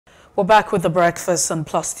We're back with the breakfast on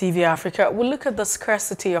Plus TV Africa. We'll look at the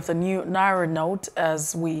scarcity of the new Naira note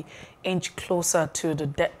as we inch closer to the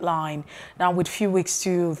deadline. Now, with few weeks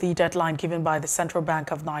to the deadline given by the Central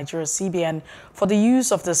Bank of Nigeria, CBN, for the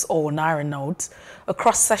use of this old Naira note, a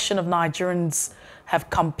cross-section of Nigerians have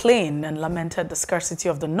complained and lamented the scarcity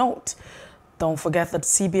of the note. Don't forget that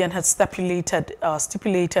CBN had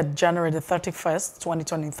stipulated January the 31st,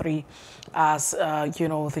 2023 as,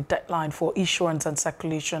 the deadline for issuance and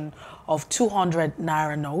circulation of 200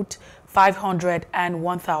 Naira note, 500 and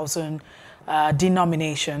 1,000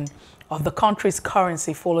 denomination of the country's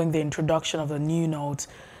currency following the introduction of the new note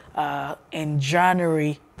in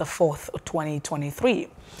January the 4th of 2023.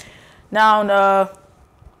 Now,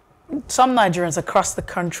 some Nigerians across the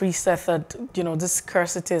country said that, this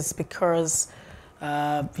scarcity is because,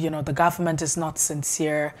 the government is not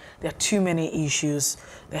sincere. There are too many issues.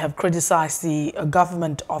 They have criticized the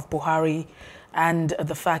government of Buhari and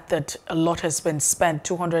the fact that a lot has been spent,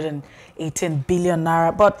 218 billion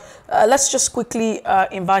naira. But let's just quickly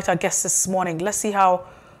invite our guests this morning. Let's see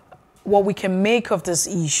what we can make of this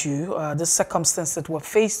issue, the circumstance that we're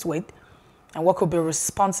faced with, and what could be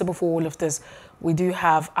responsible for all of this. We do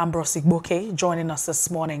have Ambrose Igboke joining us this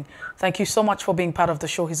morning. Thank you so much for being part of the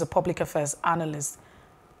show. He's a public affairs analyst.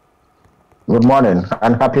 Good morning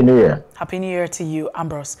and Happy New Year. Happy New Year to you,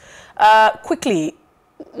 Ambrose. Quickly,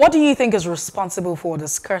 what do you think is responsible for the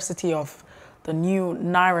scarcity of the new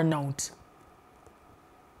Naira note?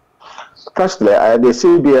 Firstly, the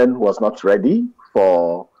CBN was not ready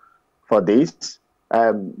for this.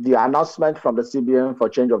 The announcement from the CBN for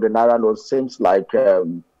change of the Naira note seems like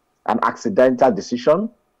an accidental decision.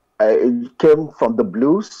 It came from the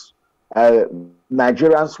blues.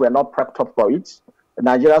 Nigerians were not prepped up for it.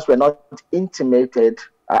 Nigerians were not intimated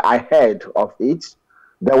ahead of it.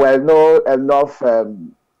 There were no enough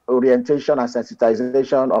orientation and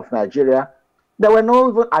sensitization of Nigeria. There were no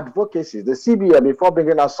even advocacies. The CBN, before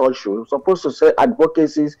bringing us social, was supposed to say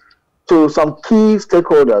advocacies to some key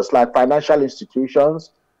stakeholders like financial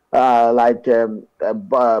institutions, like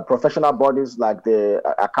professional bodies like the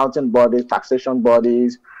accounting bodies, taxation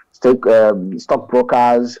bodies,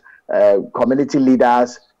 stockbrokers, community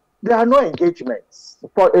leaders. There are no engagements.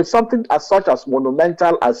 For something as such as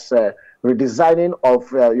monumental as redesigning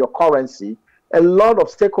of your currency, a lot of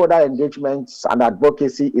stakeholder engagements and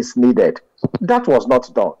advocacy is needed. That was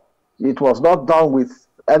not done. It was not done with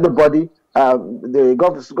everybody. The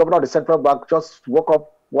governor of the central bank just woke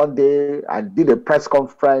up one day and did a press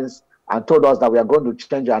conference and told us that we are going to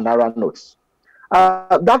change our Naira notes.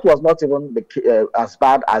 That was not even as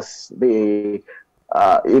bad as the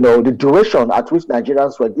duration at which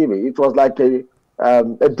Nigerians were given. It was like a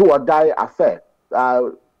do or die affair,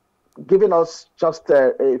 giving us just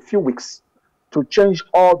a few weeks to change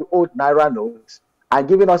all the old Naira notes and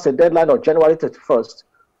giving us a deadline of January 31st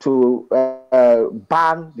to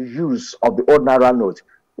ban the use of the old Naira note.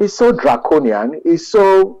 It's so draconian. It's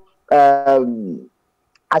so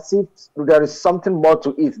as if there is something more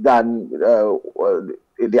to it than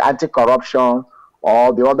the anti-corruption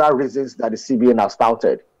or the other reasons that the CBN has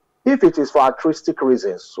touted. If it is for altruistic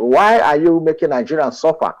reasons, why are you making Nigerians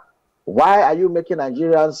suffer? Why are you making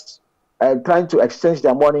Nigerians trying to exchange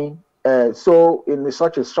their money so in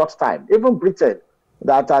such a short time? Even Britain,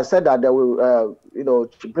 that I said that they will,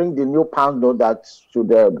 to bring the new pound note that should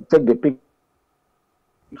take the picture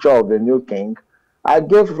of the new king. I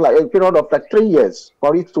gave like a period of like 3 years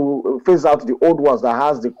for it to phase out the old ones that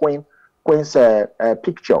has the queen's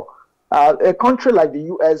picture. A country like the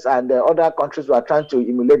US and other countries were trying to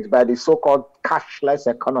emulate by the so-called cashless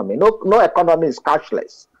economy. No economy is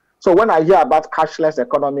cashless. So when I hear about cashless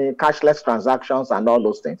economy, cashless transactions and all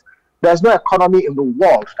those things, there's no economy in the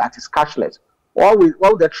world that is cashless.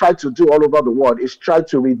 What they try to do all over the world is try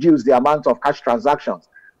to reduce the amount of cash transactions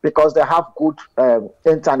because they have good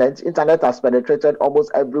internet. Internet has penetrated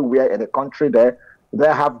almost everywhere in the country there. They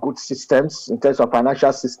have good systems in terms of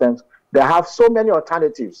financial systems. They have so many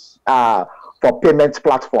alternatives for payment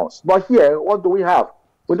platforms. But here, what do we have?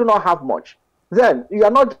 We do not have much. Then you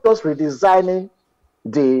are not just redesigning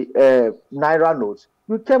the Naira notes.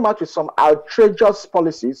 You came out with some outrageous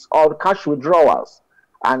policies on cash withdrawals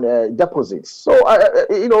and deposits. So,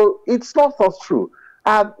 it's not thought through.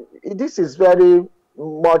 This is very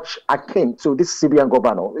much akin to this CBN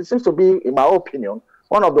governor. It seems to be, in my opinion,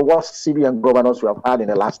 one of the worst CBN governors we have had in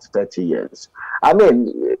the last 30 years. I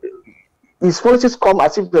mean, his policies come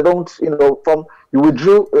as if they don't, you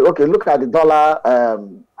withdrew, okay, look at the dollar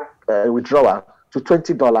withdrawal to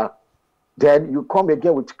 $20. Then you come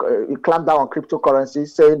again with, you clamp down on cryptocurrencies,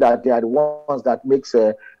 saying that they are the ones that makes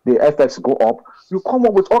the FX go up. You come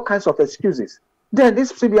up with all kinds of excuses. Then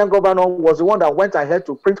this CBN governor was the one that went ahead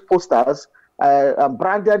to print posters,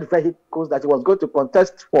 branded vehicles that he was going to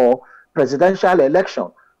contest for presidential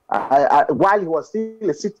election while he was still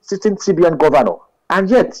a sitting CBN governor. And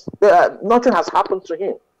yet, nothing has happened to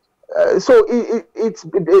him. So it's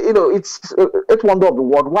wonder of the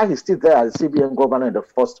world why he's still there as CBN governor in the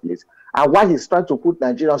first place, and why he's trying to put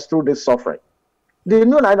Nigerians through this suffering. The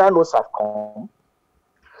new Naira notes have come.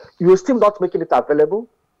 You're still not making it available.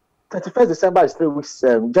 31st December is 3 weeks.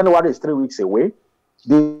 January is 3 weeks away.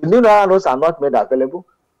 The new Naira notes are not made available.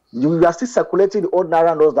 You are still circulating the old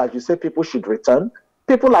Naira notes that you say people should return.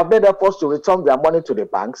 People have made efforts to return their money to the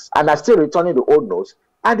banks and are still returning the old notes.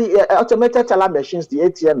 And the automated teller machines, the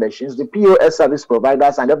ATM machines, the POS service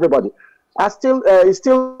providers, and everybody are still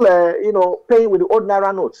paying with the old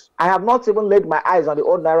Naira notes. I have not even laid my eyes on the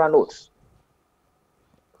old Naira notes.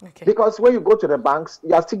 Okay. Because when you go to the banks,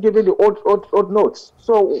 you are still giving the old notes.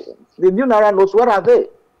 So the new Naira notes, where are they?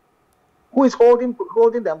 Who is holding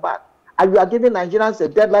them back? And you are giving Nigerians a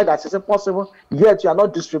deadline that is impossible, yet you are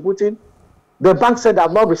not distributing. The bank said they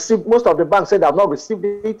have not received, most of the banks said they have not received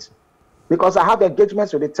it, because I have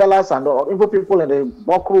engagements with the tellers and even people in the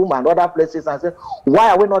workroom and other places, and say,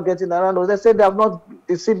 why are we not getting Naira notes? They said they have not,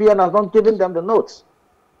 the CBN has not given them the notes.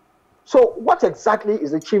 So what exactly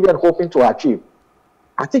is the CBN hoping to achieve?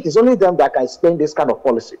 I think it's only them that can explain this kind of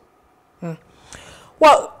policy.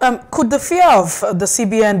 Well, could the fear of the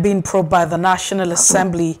CBN being probed by the National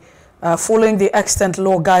Assembly following the extant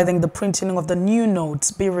law guiding the printing of the new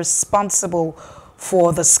notes be responsible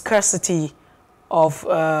for the scarcity of,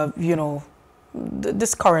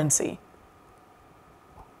 this currency?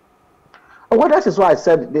 Well, that is why I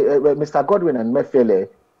said Mr. Godwin and Mefele,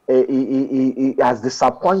 he has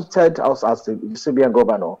disappointed us as the CBN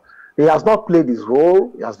governor. He has not played his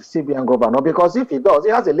role as the CBN governor, because if he does, he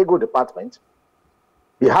has a legal department.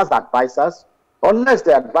 He has advisors. Unless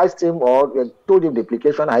they advised him or told him the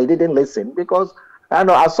implication, he didn't listen, because I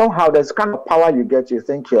know somehow there's kind of power you get, you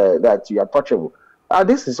think that you are touchable.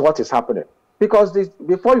 This is what is happening. Because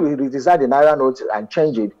before you redesign the Naira note and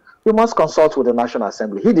change it, you must consult with the National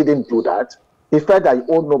Assembly. He didn't do that. He felt that he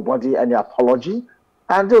owed nobody any apology.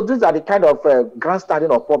 And these are the kind of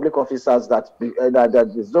grandstanding of public officers that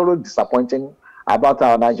is very disappointing about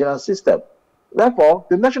our Nigerian system. Therefore,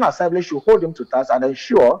 the National Assembly should hold him to task and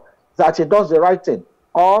ensure that he does the right thing,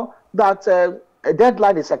 or that a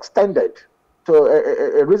deadline is extended to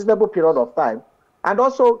a reasonable period of time. And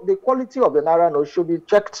also, the quality of the Naira note should be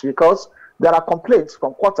checked, because there are complaints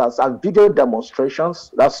from quarters and video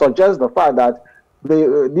demonstrations that suggest the fact that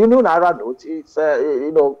the new Naira note is,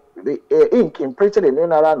 the ink in printing the new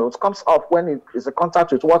Naira notes comes off when it is in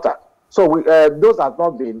contact with water. So those have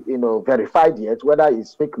not been, verified yet, whether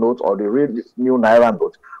it's fake note or the real new Naira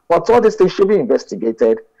note. But all these things should be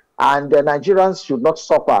investigated, and Nigerians should not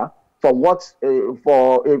suffer for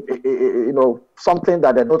something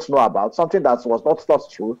that they don't know about, something that was not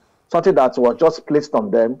thought through, something that was just placed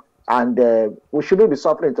on them, and we shouldn't be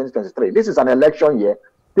suffering in 2023. This is an election year.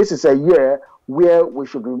 This is a year where we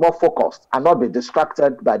should be more focused and not be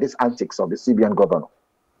distracted by these antics of the CBN governor.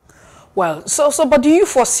 Well, but do you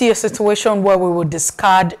foresee a situation where we will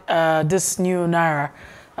discard this new Naira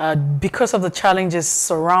because of the challenges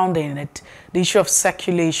surrounding it, the issue of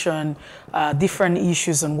circulation, different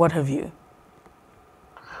issues, and what have you?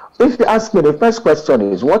 If you ask me, the first question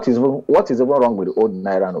is, what is wrong with the old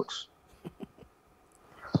Naira notes?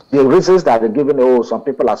 The reasons that they're given, some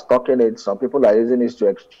people are stocking it, some people are using it to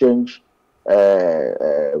exchange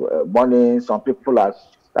money, some people are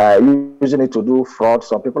using it to do fraud,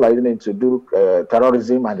 some people are using it to do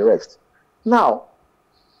terrorism and the rest. Now,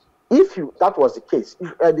 if that was the case,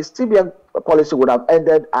 if, the CBN policy would have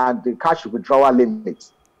ended and the cash withdrawal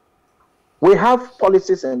limits. We have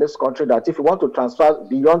policies in this country that if you want to transfer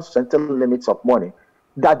beyond certain limits of money,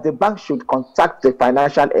 that the bank should contact the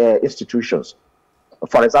financial institutions,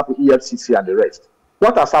 for example, EFCC and the rest.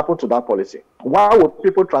 What has happened to that policy? Why would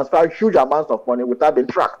people transfer huge amounts of money without being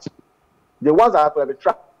tracked? The ones that have been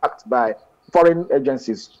tracked by foreign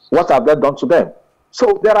agencies, what have they done to them?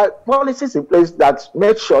 So there are policies in place that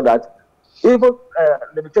make sure that even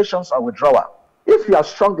limitations on withdrawal, if you have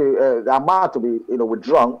strong the amount to be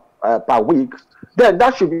withdrawn per week, then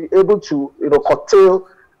that should be able to curtail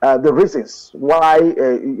the reasons why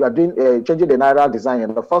you are doing changing the Naira design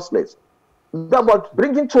in the first place. But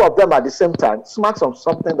bringing two of them at the same time smacks of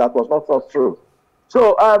something that was not thought through.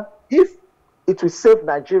 So if it will save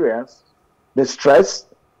Nigerians the stress,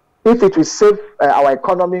 if it will save our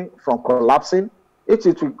economy from collapsing, if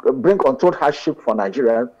it will bring controlled hardship for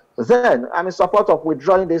Nigerians, then I'm in support of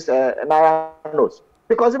withdrawing this Naira notes.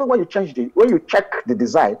 Because even when you when you check the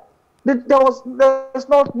design, There's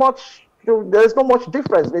not much, there's not much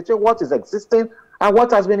difference between what is existing and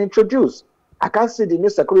what has been introduced. I can't see the new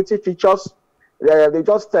security features. They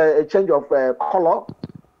just a change of color.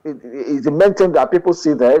 It is the main thing that people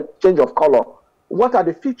see there, change of color. What are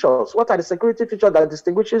the features? What are the security features that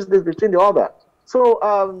distinguishes this between the other?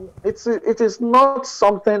 So it is not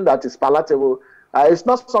something that is palatable. It's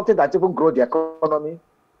not something that even grow the economy.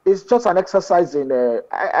 It's just an exercise in,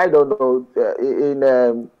 I don't know, in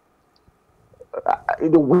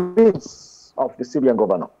the wins of the CBN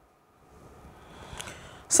governor.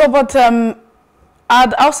 So, but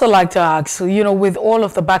I'd also like to ask, with all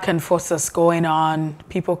of the back and forths going on,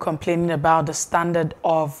 people complaining about the standard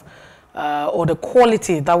of, or the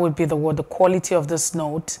quality, that would be the word, the quality of this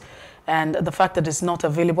note, and the fact that it's not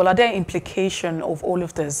available. Are there implications of all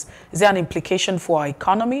of this? Is there an implication for our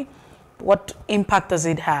economy? What impact does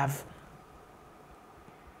it have?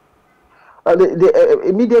 The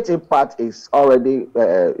immediate impact is already,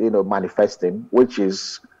 manifesting, which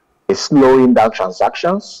is slowing down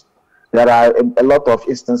transactions. There are a lot of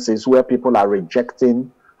instances where people are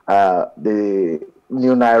rejecting the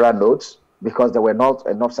new Naira notes because there were not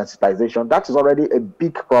enough sensitization. That is already a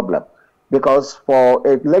big problem, because for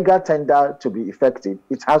a legal tender to be effective,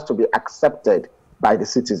 it has to be accepted by the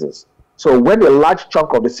citizens. So when a large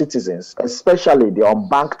chunk of the citizens, especially the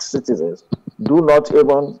unbanked citizens, do not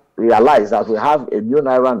even realize that we have a new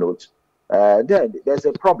Naira note, then there's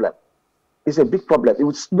a problem. It's a big problem. It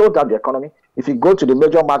would slow down the economy. If you go to the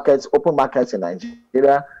major markets, open markets in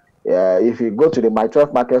Nigeria, if you go to the My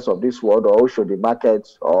 12 markets of this world, or Oshodi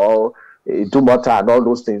markets, or Dumota and all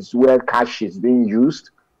those things where cash is being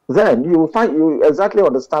used, then you exactly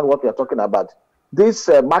understand what we are talking about. These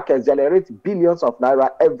markets generate billions of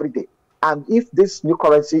Naira every day. And if this new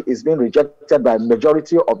currency is being rejected by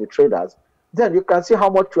majority of the traders, then you can see how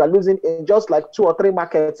much we are losing in just like 2 or 3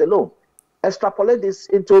 markets alone. Extrapolate this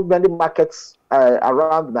into many markets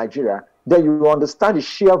around Nigeria, then you understand the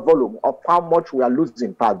sheer volume of how much we are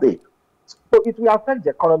losing per day. So it will affect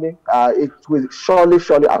the economy. It will surely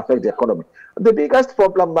affect the economy. The biggest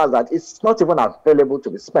problem is that it's not even available to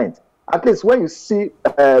be spent. At least when you see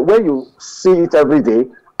it every day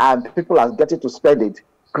and people are getting to spend it,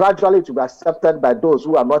 gradually it will be accepted by those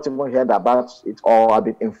who have not even heard about it or have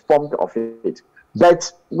been informed of it.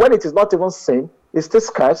 But when it is not even seen, it's still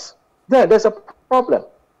scarce, then there's a problem.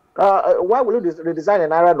 Why will you redesign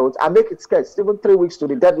an Naira note and make it scarce even 3 weeks to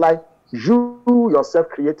the deadline you yourself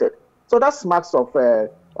created? So that's marks of I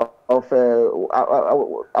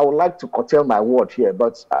would like to curtail my word here,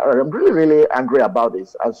 but I'm really angry about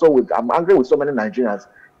this. And so I'm angry with so many Nigerians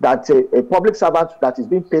that a public servant that is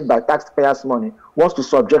being paid by taxpayers' money wants to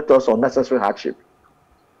subject us to unnecessary hardship.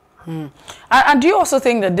 And do you also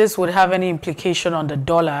think that this would have any implication on the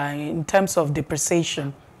dollar in terms of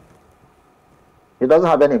depreciation? It doesn't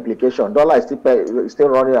have any implication. Dollar is still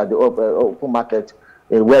running at the open market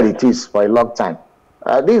where it is for a long time.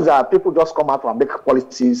 These are people just come out and make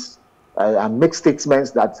policies and make statements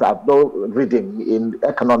that have no reading in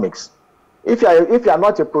economics. If you are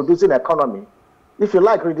not a producing economy, if you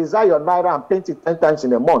like, redesign your Naira and paint it 10 times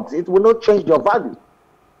in a month, it will not change your value.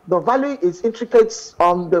 The value is intricate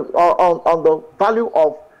on the value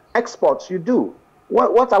of exports you do.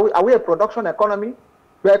 What are we? Are we a production economy?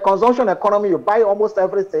 We're a consumption economy. You buy almost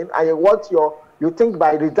everything, and you think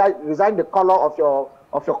by resign the color of your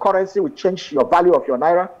currency will change your value of your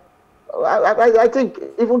Naira. I think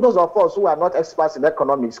even those of us who are not experts in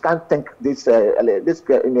economics can't think this in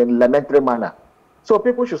an elementary manner. So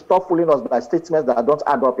people should stop fooling us by statements that don't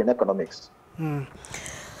add up in economics.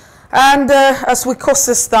 And as we coast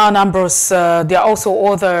this down, Ambrose, there are also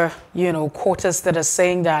other, quarters that are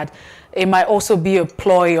saying that it might also be a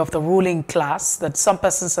ploy of the ruling class, that some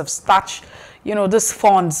persons have stashed, these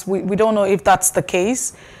funds. We don't know if that's the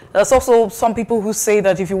case. There's also some people who say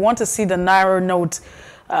that if you want to see the Naira note,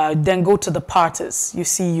 then go to the parties.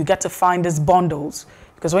 You get to find these bundles.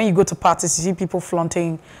 Because when you go to parties, you see people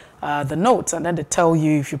flaunting the notes, and then they tell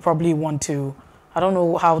you if you probably want to, I don't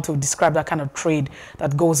know how to describe that kind of trade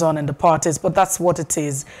that goes on in the parties, but that's what it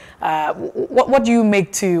is. What do you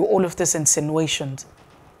make to all of these insinuations?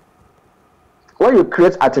 When you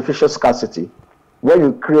create artificial scarcity, when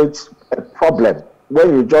you create a problem,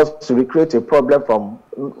 when you just recreate a problem from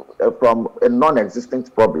a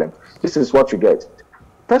non-existent problem, this is what you get.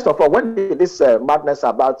 First of all, when did this madness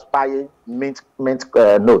about buying mint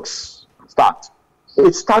notes start?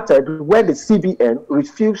 It started when the CBN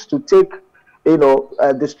refused to take,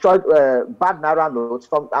 destroyed bad Naira notes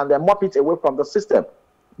and then mop it away from the system.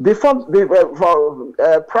 Prior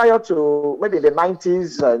to maybe the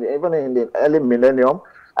 90s, even in the early millennium,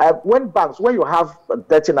 When you have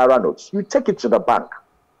dirty Naira notes, you take it to the bank.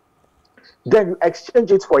 Then you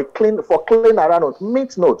exchange it for clean Naira note,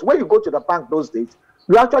 mint note. When you go to the bank those days,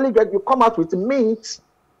 you come out with mint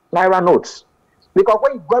Naira notes. Because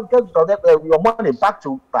when you get your money back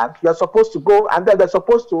to bank, you're supposed to go, and then they're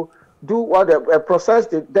supposed to do what they process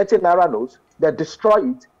the dirty Naira notes, they destroy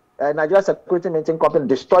it. Nigeria Security Minting Company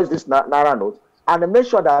destroys this Naira notes, and they make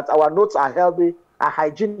sure that our notes are healthy, are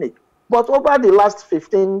hygienic. But over the last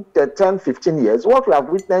 10, 15 years, what we have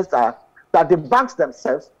witnessed are that the banks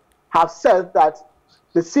themselves have said that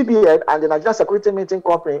the CBN and the Nigeria Security Minting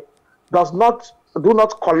Company do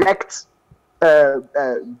not collect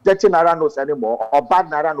dirty Naira notes anymore, or bad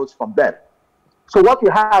Naira notes from them. So what we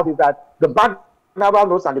have is that the bad Naira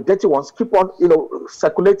notes and the dirty ones keep on,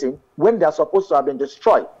 circulating when they are supposed to have been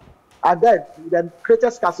destroyed, and then create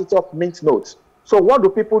a scarcity of mint notes. So what do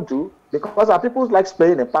people do? Because our people like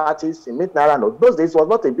playing in parties in mint Naira notes. Those days was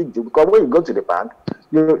not a big deal, because when you go to the bank,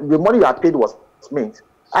 the money you had paid was mint,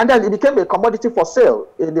 and then it became a commodity for sale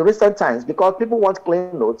in the recent times because people want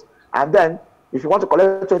clean notes, and then if you want to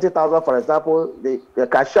collect 20,000, for example, the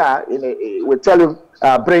cashier will tell you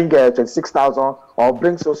bring 26,000 or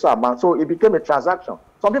bring so amount. So it became a transaction.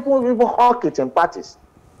 Some people even hawk it in parties.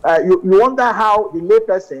 You wonder how the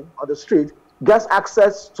layperson on the street gets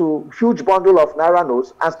access to huge bundle of Naira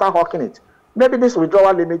notes and start hawking it. Maybe this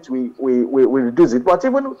withdrawal limit we reduce it, but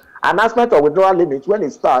even announcement of withdrawal limit, when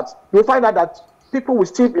it starts, you'll find out that people will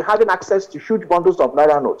still be having access to huge bundles of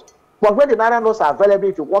Naira notes. But when the Naira notes are available,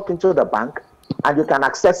 if you walk into the bank and you can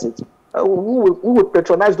access it, we would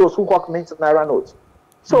patronize those who hawk mint Naira notes.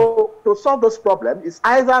 So to solve this problem, it's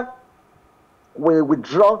either we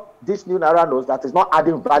withdraw this new Naira notes that is not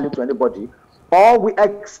adding value to anybody, or we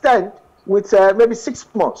extend with maybe 6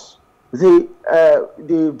 months the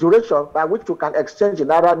duration by which you can exchange the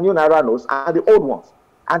new Naira notes and the old ones.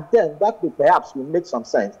 And then that perhaps will make some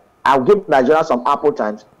sense. I'll give Nigeria some ample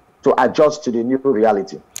time to adjust to the new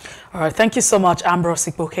reality. All right. Thank you so much, Ambrose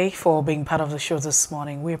Igboke, for being part of the show this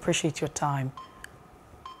morning. We appreciate your time.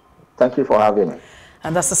 Thank you for having me.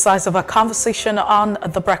 And that's the size of our conversation on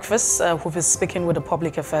The Breakfast. We've been speaking with a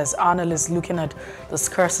public affairs analyst looking at the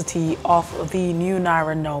scarcity of the new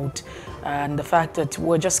Naira note and the fact that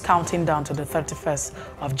we're just counting down to the 31st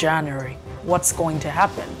of January. What's going to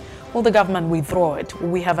happen? Will the government withdraw it? Will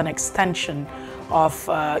we have an extension of,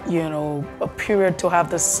 a period to have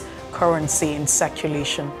this currency in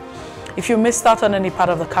circulation? If you missed out on any part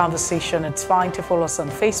of the conversation, it's fine to follow us on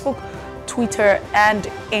Facebook, Twitter, and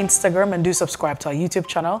Instagram, and do subscribe to our YouTube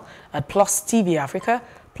channel at Plus TV Africa,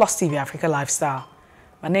 Plus TV Africa Lifestyle.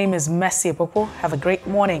 My name is Mercy Popo. Have a great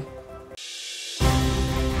morning.